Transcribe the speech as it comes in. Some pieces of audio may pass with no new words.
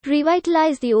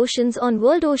Revitalize the Oceans on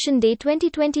World Ocean Day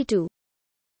 2022.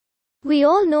 We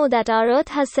all know that our Earth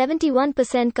has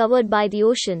 71% covered by the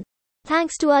ocean,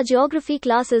 thanks to our geography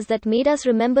classes that made us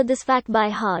remember this fact by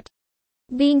heart.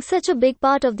 Being such a big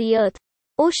part of the Earth,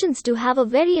 oceans do have a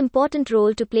very important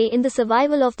role to play in the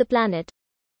survival of the planet.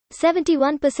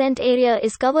 71% area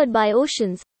is covered by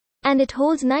oceans, and it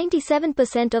holds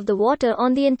 97% of the water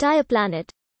on the entire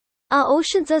planet. Our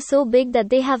oceans are so big that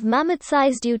they have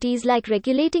mammoth-sized duties like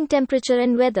regulating temperature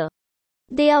and weather.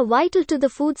 They are vital to the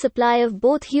food supply of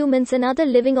both humans and other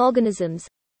living organisms.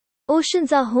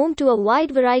 Oceans are home to a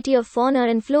wide variety of fauna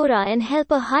and flora and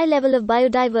help a high level of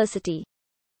biodiversity.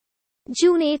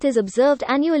 June 8 is observed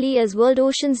annually as World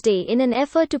Oceans Day in an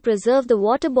effort to preserve the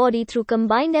water body through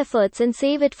combined efforts and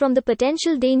save it from the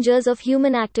potential dangers of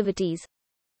human activities.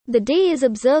 The day is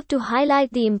observed to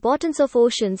highlight the importance of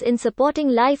oceans in supporting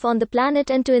life on the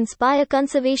planet and to inspire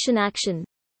conservation action.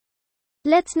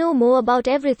 Let's know more about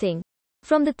everything,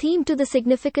 from the theme to the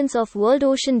significance of World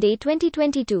Ocean Day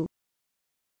 2022.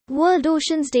 World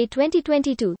Oceans Day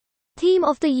 2022. Theme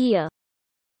of the year: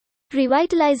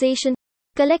 Revitalization,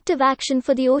 collective action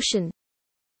for the ocean.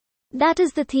 That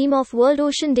is the theme of World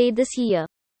Ocean Day this year.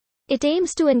 It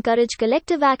aims to encourage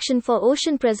collective action for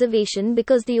ocean preservation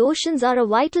because the oceans are a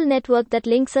vital network that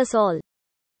links us all.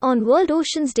 On World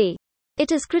Oceans Day,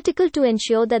 it is critical to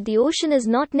ensure that the ocean is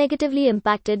not negatively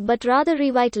impacted but rather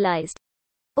revitalized.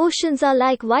 Oceans are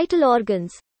like vital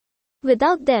organs.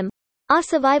 Without them, our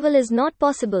survival is not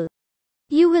possible.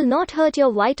 You will not hurt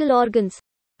your vital organs,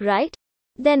 right?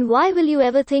 Then why will you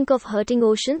ever think of hurting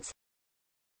oceans?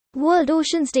 World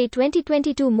Oceans Day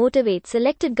 2022 motivates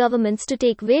elected governments to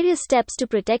take various steps to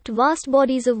protect vast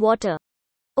bodies of water.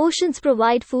 Oceans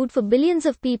provide food for billions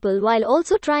of people while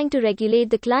also trying to regulate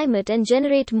the climate and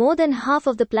generate more than half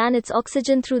of the planet's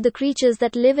oxygen through the creatures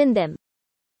that live in them.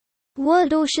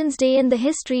 World Oceans Day and the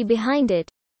history behind it.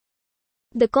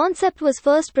 The concept was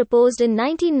first proposed in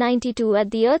 1992 at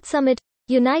the Earth Summit,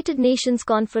 United Nations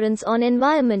Conference on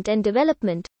Environment and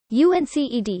Development,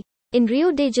 UNCED, in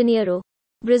Rio de Janeiro,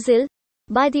 Brazil,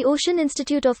 by the Ocean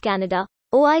Institute of Canada,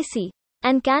 OIC,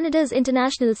 and Canada's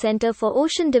International Centre for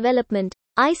Ocean Development,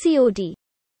 ICOD.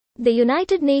 The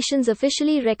United Nations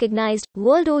officially recognized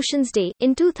World Oceans Day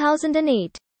in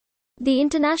 2008. The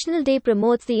International Day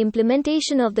promotes the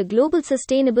implementation of the Global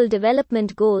Sustainable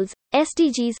Development Goals,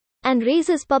 SDGs, and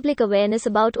raises public awareness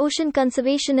about ocean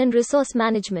conservation and resource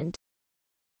management.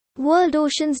 World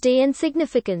Oceans Day and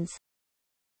significance.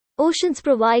 Oceans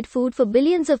provide food for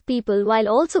billions of people while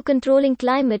also controlling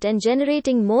climate and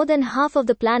generating more than half of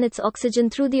the planet's oxygen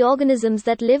through the organisms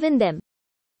that live in them.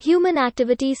 Human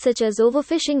activities such as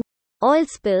overfishing, oil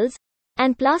spills,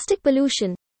 and plastic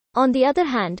pollution, on the other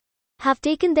hand, have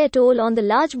taken their toll on the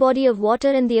large body of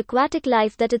water and the aquatic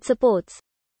life that it supports.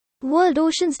 World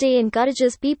Oceans Day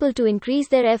encourages people to increase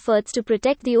their efforts to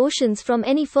protect the oceans from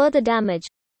any further damage,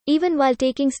 even while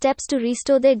taking steps to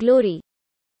restore their glory.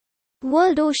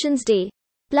 World Oceans Day.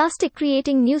 Plastic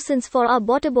creating nuisance for our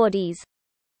water bodies.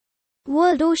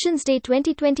 World Oceans Day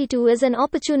 2022 is an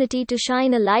opportunity to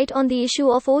shine a light on the issue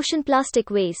of ocean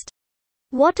plastic waste.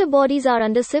 Water bodies are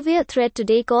under severe threat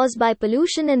today caused by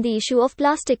pollution and the issue of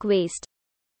plastic waste.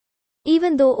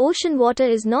 Even though ocean water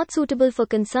is not suitable for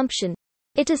consumption,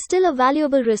 it is still a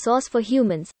valuable resource for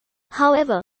humans.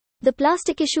 However, the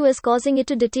plastic issue is causing it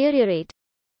to deteriorate.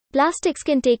 Plastics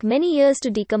can take many years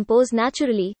to decompose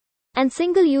naturally, and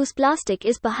single-use plastic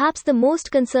is perhaps the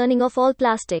most concerning of all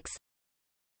plastics.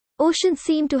 Oceans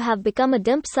seem to have become a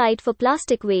dump site for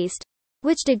plastic waste,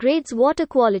 which degrades water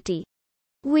quality.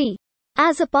 We,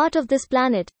 as a part of this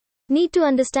planet, need to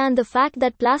understand the fact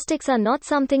that plastics are not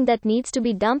something that needs to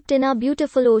be dumped in our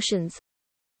beautiful oceans.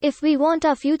 If we want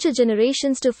our future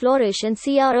generations to flourish and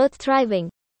see our Earth thriving,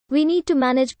 we need to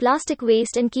manage plastic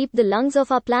waste and keep the lungs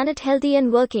of our planet healthy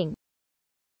and working.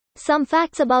 Some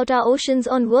facts about our oceans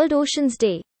on World Oceans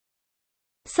Day.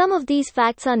 Some of these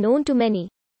facts are known to many,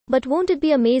 but won't it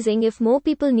be amazing if more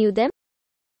people knew them?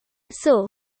 So,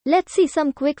 let's see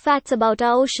some quick facts about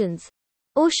our oceans.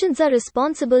 Oceans are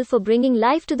responsible for bringing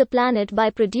life to the planet by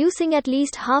producing at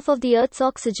least half of the Earth's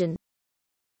oxygen.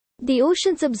 The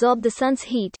oceans absorb the sun's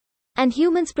heat, and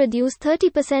humans produce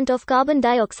 30% of carbon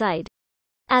dioxide.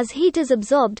 As heat is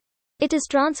absorbed, it is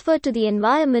transferred to the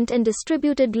environment and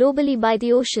distributed globally by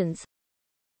the oceans.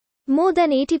 More than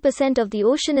 80% of the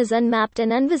ocean is unmapped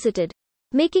and unvisited,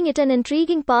 making it an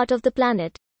intriguing part of the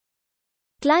planet.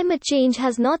 Climate change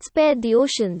has not spared the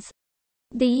oceans.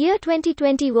 The year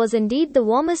 2020 was indeed the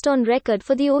warmest on record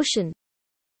for the ocean.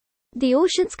 The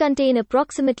oceans contain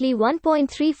approximately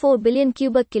 1.34 billion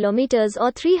cubic kilometers or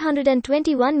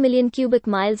 321 million cubic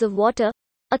miles of water,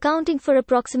 accounting for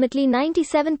approximately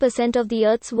 97% of the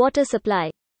Earth's water supply.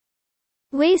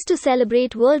 Ways to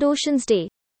celebrate World Oceans Day.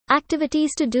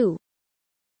 Activities to do.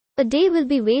 A day will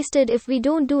be wasted if we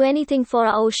don't do anything for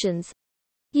our oceans.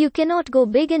 You cannot go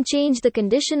big and change the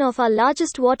condition of our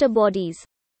largest water bodies.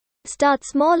 Start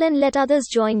small and let others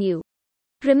join you.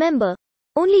 Remember,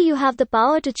 only you have the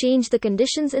power to change the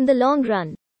conditions in the long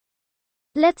run.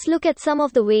 Let's look at some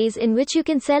of the ways in which you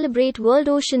can celebrate World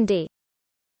Ocean Day.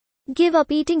 Give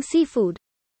up eating seafood.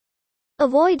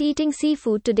 Avoid eating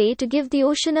seafood today to give the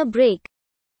ocean a break.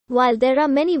 While there are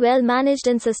many well-managed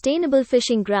and sustainable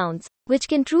fishing grounds, which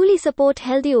can truly support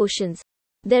healthy oceans,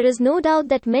 there is no doubt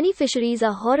that many fisheries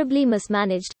are horribly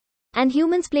mismanaged, and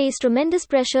humans place tremendous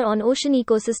pressure on ocean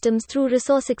ecosystems through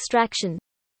resource extraction.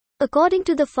 According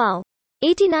to the FAO,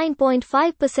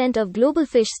 89.5% of global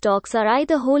fish stocks are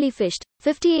either wholly fished,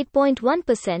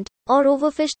 58.1%, or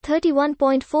overfished,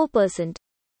 31.4%.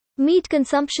 Meat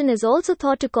consumption is also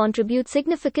thought to contribute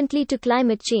significantly to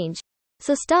climate change,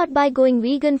 so start by going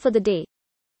vegan for the day.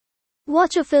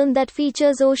 Watch a film that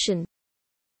features ocean.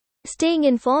 Staying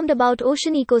informed about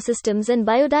ocean ecosystems and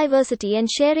biodiversity and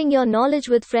sharing your knowledge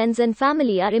with friends and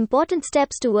family are important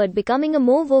steps toward becoming a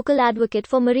more vocal advocate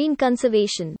for marine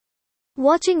conservation.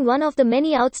 Watching one of the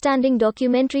many outstanding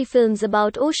documentary films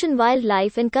about ocean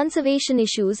wildlife and conservation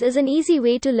issues is an easy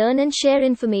way to learn and share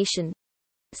information.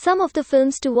 Some of the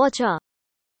films to watch are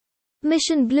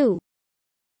Mission Blue,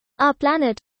 Our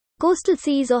Planet, Coastal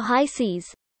Seas or High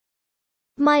Seas,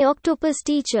 My Octopus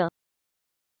Teacher,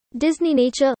 Disney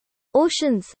Nature,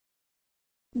 Oceans,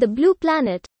 The Blue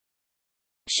Planet,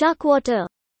 Sharkwater,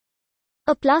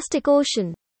 A Plastic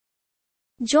Ocean.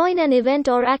 Join an event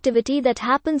or activity that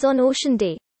happens on Ocean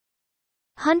Day.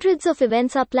 Hundreds of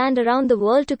events are planned around the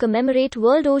world to commemorate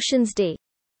World Oceans Day.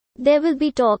 There will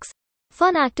be talks,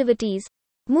 fun activities,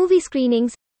 movie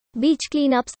screenings, beach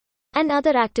cleanups, and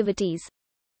other activities.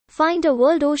 Find a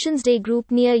World Oceans Day group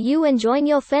near you and join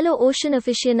your fellow ocean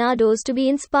aficionados to be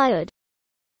inspired.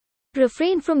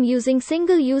 Refrain from using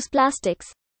single-use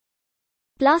plastics.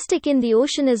 Plastic in the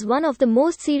ocean is one of the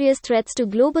most serious threats to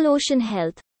global ocean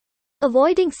health.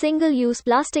 Avoiding single-use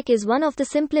plastic is one of the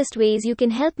simplest ways you can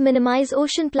help minimize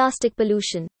ocean plastic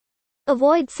pollution.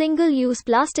 Avoid single-use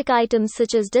plastic items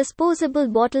such as disposable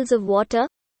bottles of water,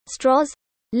 straws,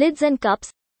 lids and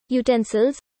cups,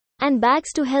 utensils, and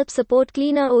bags to help support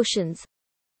cleaner oceans.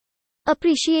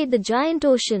 Appreciate the giant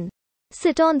ocean.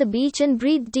 Sit on the beach and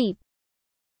breathe deep.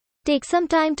 Take some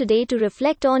time today to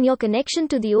reflect on your connection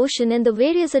to the ocean and the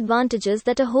various advantages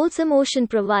that a wholesome ocean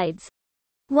provides.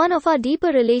 One of our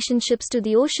deeper relationships to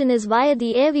the ocean is via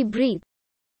the air we breathe.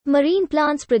 Marine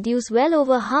plants produce well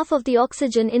over half of the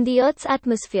oxygen in the Earth's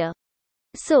atmosphere.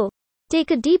 So, take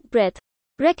a deep breath,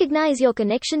 recognize your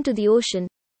connection to the ocean,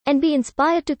 and be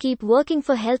inspired to keep working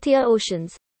for healthier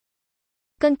oceans.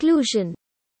 Conclusion.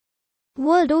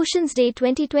 World Oceans Day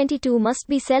 2022 must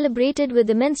be celebrated with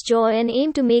immense joy and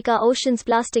aim to make our oceans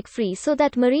plastic-free so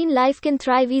that marine life can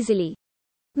thrive easily.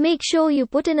 Make sure you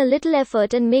put in a little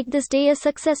effort and make this day a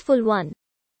successful one.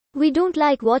 We don't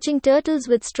like watching turtles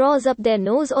with straws up their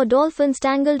nose or dolphins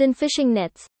tangled in fishing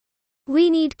nets. We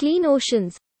need clean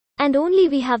oceans. And only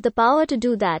we have the power to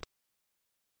do that.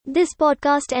 This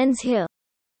podcast ends here.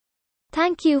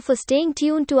 Thank you for staying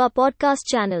tuned to our podcast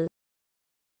channel.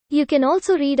 You can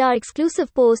also read our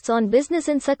exclusive posts on business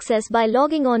and success by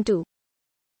logging on to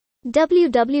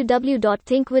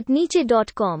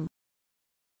www.thinkwithniche.com.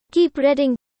 Keep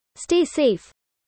reading. Stay safe.